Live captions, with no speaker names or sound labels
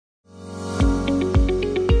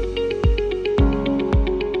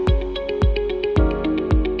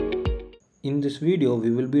video, we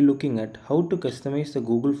will be looking at how to customize the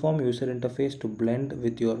Google Form user interface to blend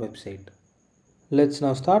with your website. Let's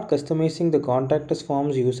now start customizing the Contact Us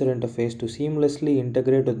Forms user interface to seamlessly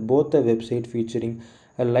integrate with both the website featuring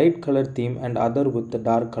a light color theme and other with the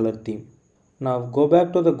dark color theme. Now go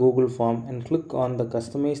back to the Google Form and click on the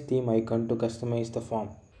Customize Theme icon to customize the form.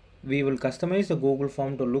 We will customize the Google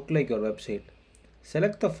Form to look like your website.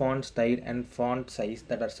 Select the font style and font size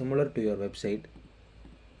that are similar to your website.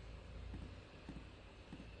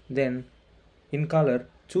 Then, in color,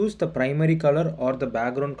 choose the primary color or the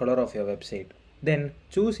background color of your website. Then,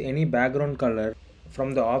 choose any background color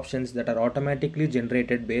from the options that are automatically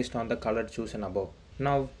generated based on the color chosen above.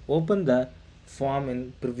 Now, open the form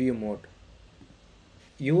in preview mode.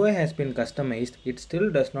 UI has been customized, it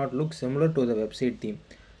still does not look similar to the website theme.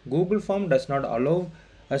 Google Form does not allow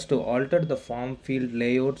us to alter the form field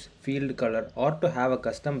layouts, field color, or to have a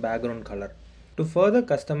custom background color. To further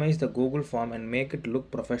customize the Google Form and make it look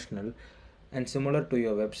professional and similar to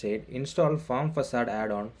your website, install Formfacade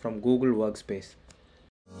add-on from Google Workspace.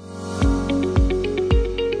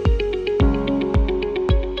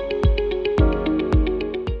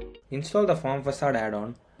 Install the Formfacade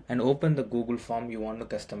add-on and open the Google Form you want to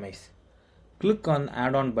customize. Click on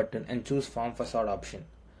add-on button and choose Formfacade option.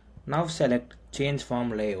 Now select Change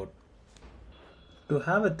Form Layout. To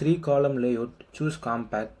have a 3-column layout, choose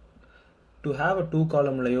Compact. To have a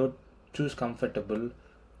 2-column layout, choose Comfortable,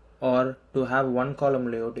 or to have 1-column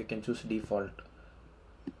layout, you can choose Default.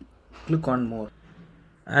 Click on More.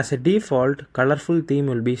 As a default, colorful theme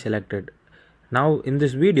will be selected. Now in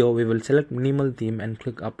this video, we will select Minimal Theme and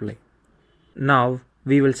click Apply. Now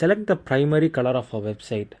we will select the primary color of our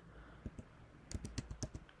website.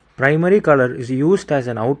 Primary color is used as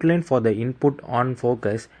an outline for the input on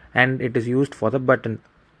focus and it is used for the button.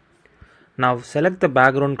 Now select the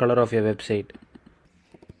background color of your website.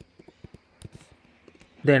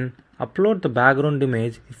 Then upload the background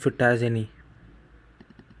image if it has any.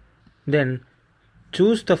 Then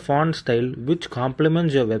choose the font style which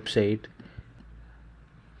complements your website.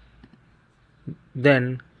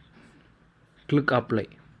 Then click Apply.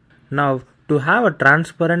 Now to have a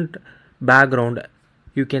transparent background,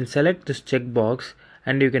 you can select this checkbox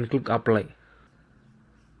and you can click Apply.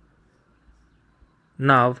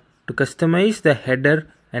 Now to customize the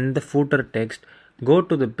header and the footer text, go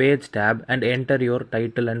to the Page tab and enter your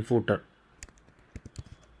title and footer.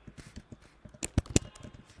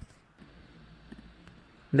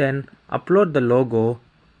 Then upload the logo,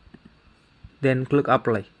 then click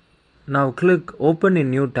Apply. Now click Open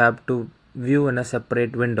in New tab to view in a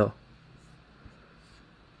separate window.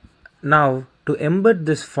 Now to embed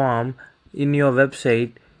this form in your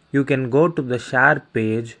website, you can go to the Share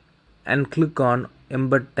page and click on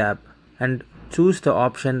Embed tab and choose the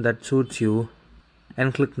option that suits you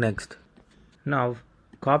and click Next. Now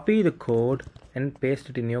copy the code and paste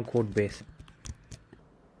it in your code base.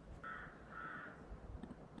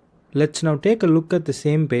 Let's now take a look at the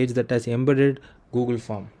same page that has embedded Google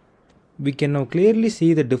Form. We can now clearly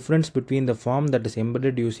see the difference between the form that is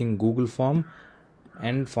embedded using Google Form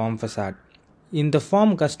and Formfacade. In the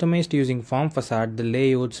form customized using Formfacade, the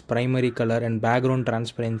layouts, primary color and background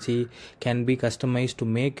transparency can be customized to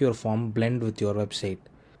make your form blend with your website.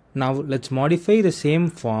 Now let's modify the same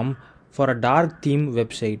form for a dark theme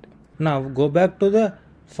website. Now go back to the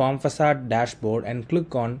Formfacade dashboard and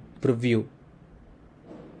click on Preview.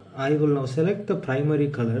 I will now select the primary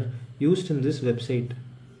color used in this website.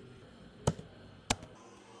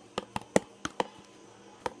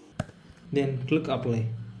 Then click Apply.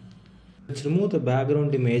 Let's remove the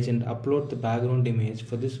background image and upload the background image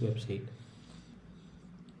for this website.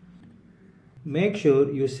 Make sure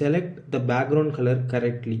you select the background color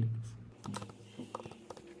correctly.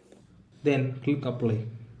 Then click Apply.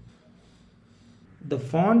 The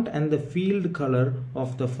font and the field color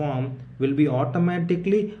of the form will be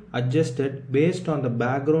automatically adjusted based on the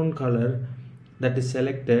background color that is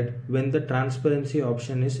selected when the transparency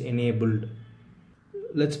option is enabled.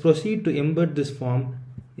 Let's proceed to embed this form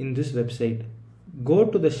in this website. Go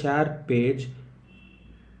to the Share page,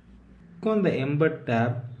 click on the Embed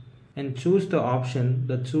tab and choose the option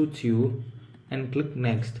that suits you and click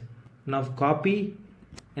Next. Now copy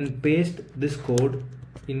and paste this code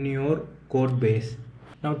in your code base.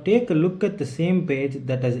 Now take a look at the same page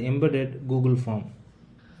that has embedded Google Form.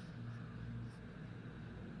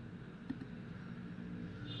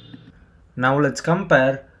 Now let's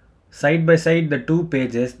compare side by side the two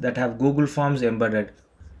pages that have Google Forms embedded.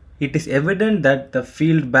 It is evident that the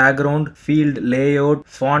field background, field layout,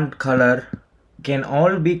 font color can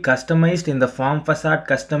all be customized in the Formfacade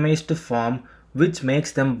customized form, which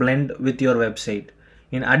makes them blend with your website.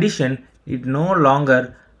 In addition, It no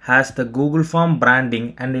longer has the Google Form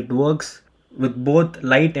branding and it works with both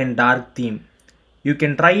light and dark theme. You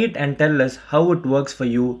can try it and tell us how it works for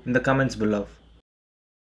you in the comments below.